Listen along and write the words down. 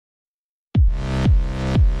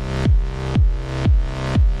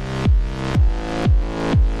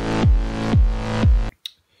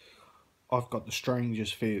I've got the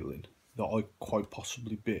strangest feeling that I quite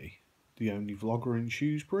possibly be the only vlogger in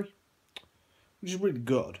Shrewsbury, which is really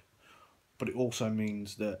good, but it also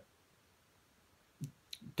means that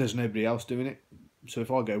there's nobody else doing it. So if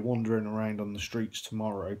I go wandering around on the streets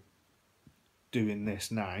tomorrow doing this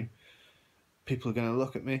now, people are going to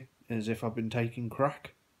look at me as if I've been taking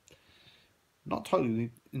crack. Not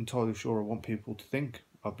entirely sure I want people to think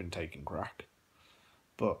I've been taking crack,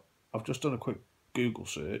 but I've just done a quick Google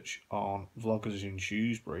search on vloggers in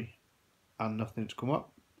Shrewsbury and nothing's come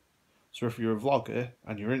up. So if you're a vlogger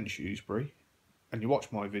and you're in Shrewsbury and you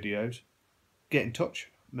watch my videos, get in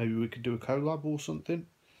touch. Maybe we could do a collab or something.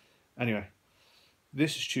 Anyway,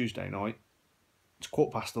 this is Tuesday night. It's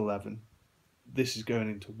 11:15. This is going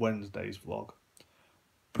into Wednesday's vlog,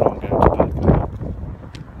 but I'm going to bed now.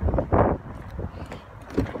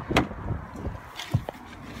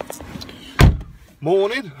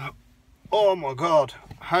 Morning. Oh my god,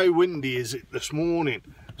 how windy is it this morning?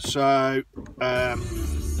 So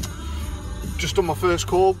just on my first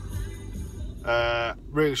call,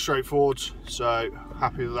 really straightforward, so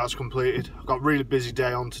happy that that's completed. I've got a really busy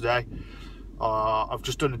day on today. I've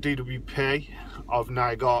just done a DWP. I've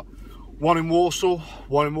now got one in Walsall,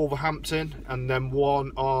 one in Wolverhampton, and then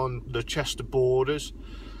one on the Chester borders.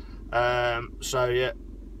 So yeah,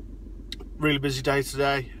 really busy day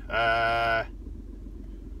today.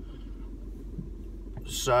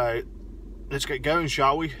 So let's get going,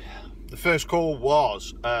 shall we? The first call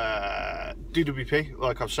was DWP,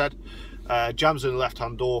 like I've said. Jams in the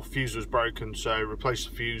left-hand door, fuse was broken, so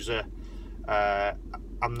replaced the fuser.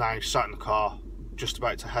 I'm now sat in the car, just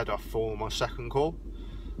about to head off for my second call.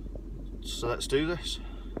 So let's do this.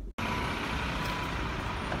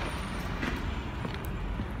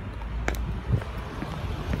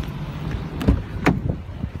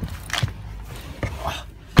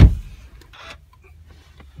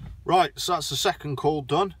 Right, so that's the second call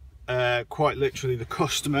done. Quite literally, the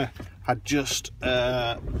customer had just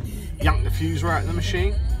yanked the fuser out of the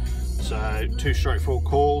machine. So 2 straightforward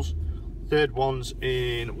calls. Third one's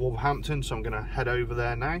in Wolverhampton, so I'm going to head over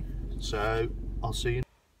there now. So I'll see you.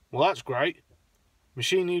 Well, that's great.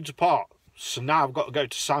 Machine needs a part, so now I've got to go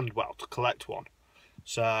to Sandwell to collect one.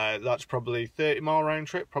 So that's probably 30-mile round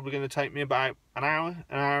trip. Probably going to take me about an hour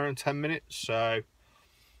and 10 minutes. So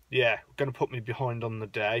yeah, going to put me behind on the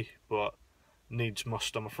day, but needs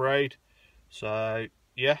must, I'm afraid. So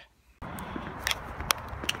yeah.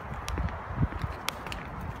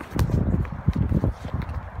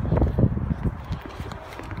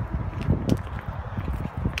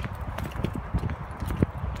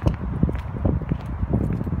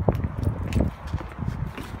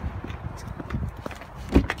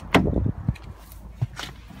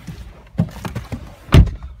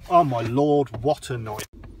 Oh my lord, what a night.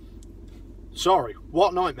 Sorry,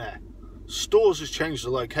 what nightmare. Stores has changed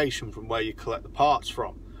the location from where you collect the parts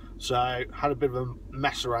from, so had a bit of a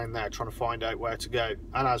mess around there trying to find out where to go,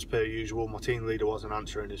 and as per usual my team leader wasn't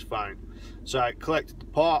answering his phone. So I collected the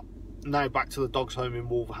part, now back to the dog's home in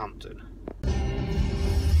Wolverhampton.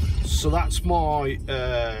 So that's my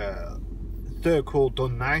third call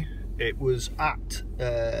done now. It was at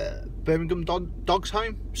Birmingham Dog's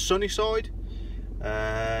Home, Sunnyside.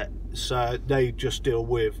 So they just deal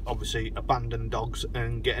with obviously abandoned dogs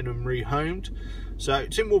and getting them rehomed. So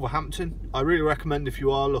it's in Wolverhampton. I really recommend, if you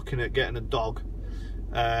are looking at getting a dog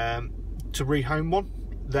to rehome one,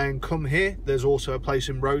 then come here. There's also a place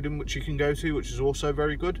in Roden which you can go to, which is also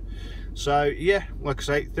very good. So yeah, like I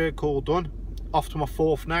say, third call done. Off to my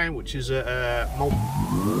fourth now, which is a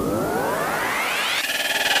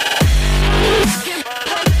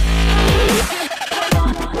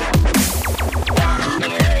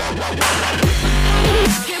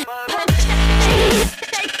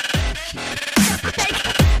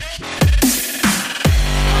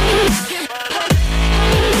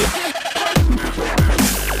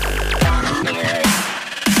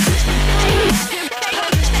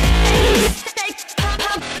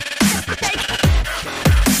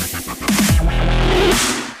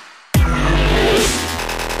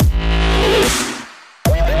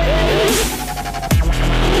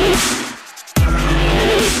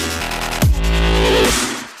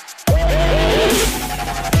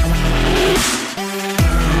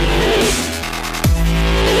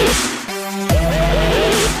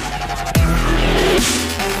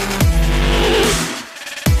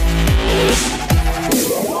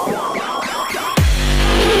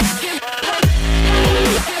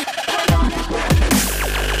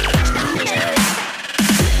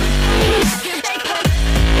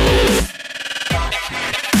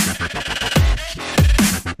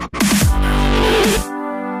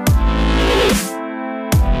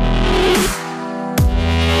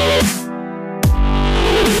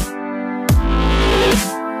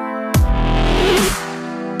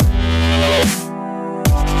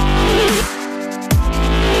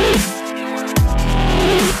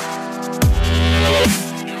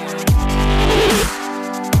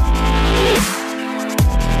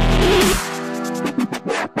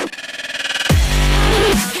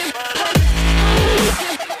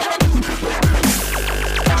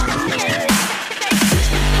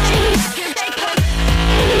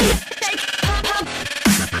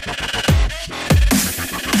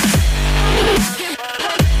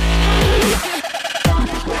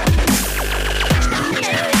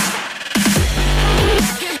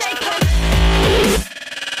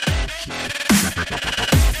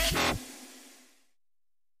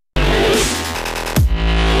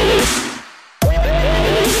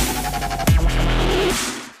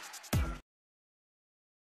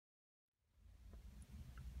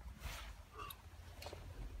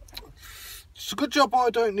job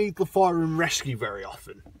I don't need the fire and rescue very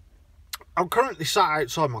often. I'm currently sat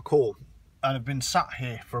outside my call and I've been sat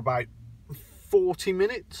here for about 40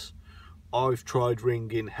 minutes. I've tried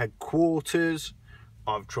ringing headquarters,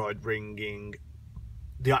 I've tried ringing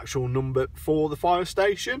the actual number for the fire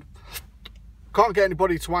station. Can't get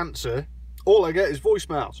anybody to answer. All I get is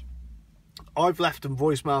voicemails. I've left them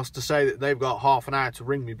voicemails to say that they've got half an hour to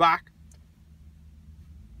ring me back.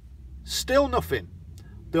 Still nothing.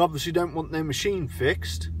 They obviously don't want their machine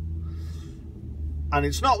fixed. And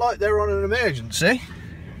it's not like they're on an emergency,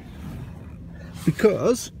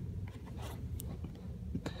 because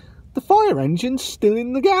the fire engine's still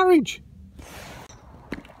in the garage.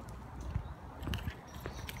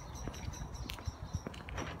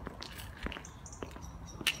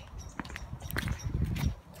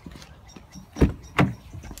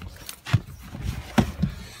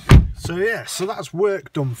 So yeah, so that's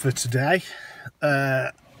work done for today.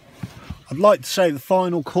 I'd like to say the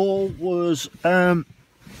final call was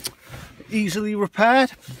easily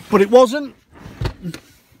repaired, but it wasn't.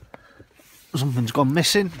 Something's gone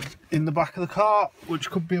missing in the back of the car, which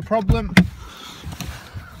could be a problem.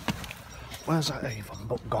 Where's that Avon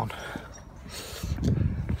book gone?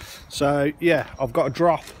 So yeah, I've got to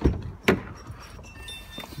drop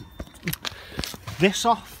this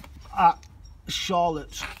off at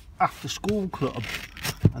Charlotte's after school club,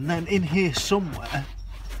 and then in here somewhere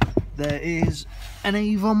there is an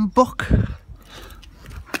Avon book.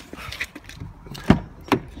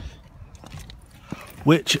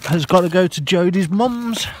 Which has got to go to Jodie's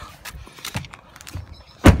mum's.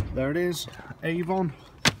 There it is, Avon.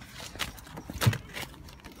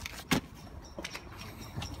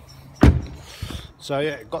 So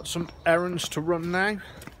yeah, got some errands to run now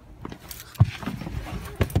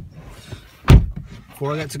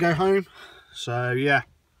before I get to go home. So yeah.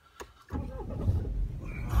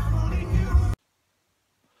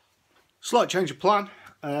 Slight change of plan.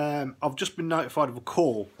 I've just been notified of a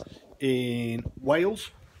call in Wales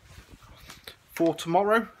for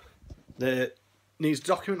tomorrow that needs a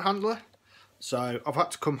document handler, so I've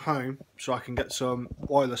had to come home so I can get some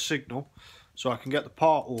wireless signal so I can get the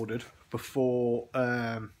part ordered before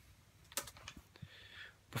 5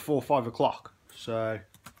 o'clock. So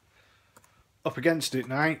up against it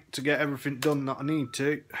now to get everything done that I need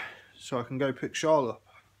to, so I can go pick Charlotte up.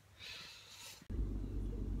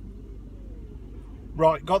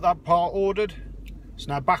 Right, got that part ordered. So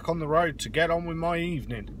now back on the road to get on with my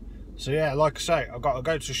evening. So yeah, like I say, I've got to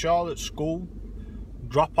go to Charlotte's school,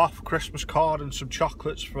 drop off a Christmas card and some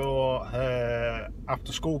chocolates for her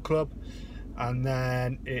after school club, and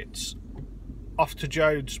then it's off to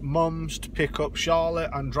Jode's mum's to pick up Charlotte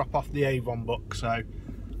and drop off the Avon book. So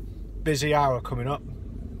busy hour coming up.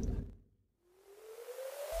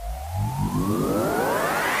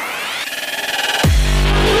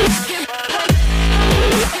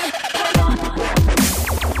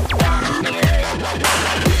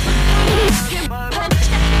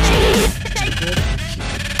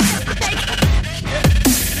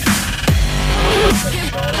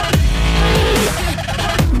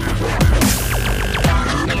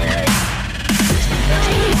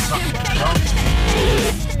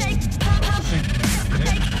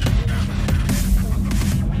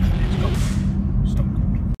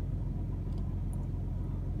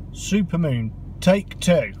 Supermoon, take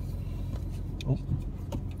 2. Oh.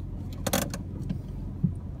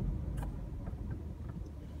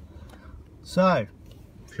 So,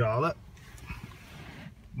 Charlotte,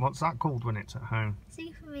 what's that called when it's at home?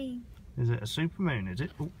 Supermoon. Is it a supermoon, is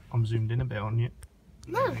it? Oh, I'm zoomed in a bit on you.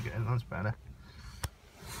 No. There we go, that's better.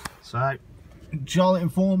 So, Charlotte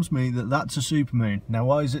informs me that that's a supermoon. Now,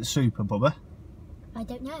 why is it super, Bubba? I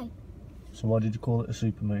don't know. So why did you call it a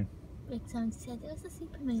supermoon? Someone said it was a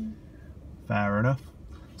supermoon. Fair enough.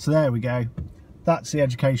 So there we go. That's the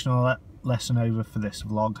educational lesson over for this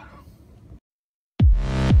vlog.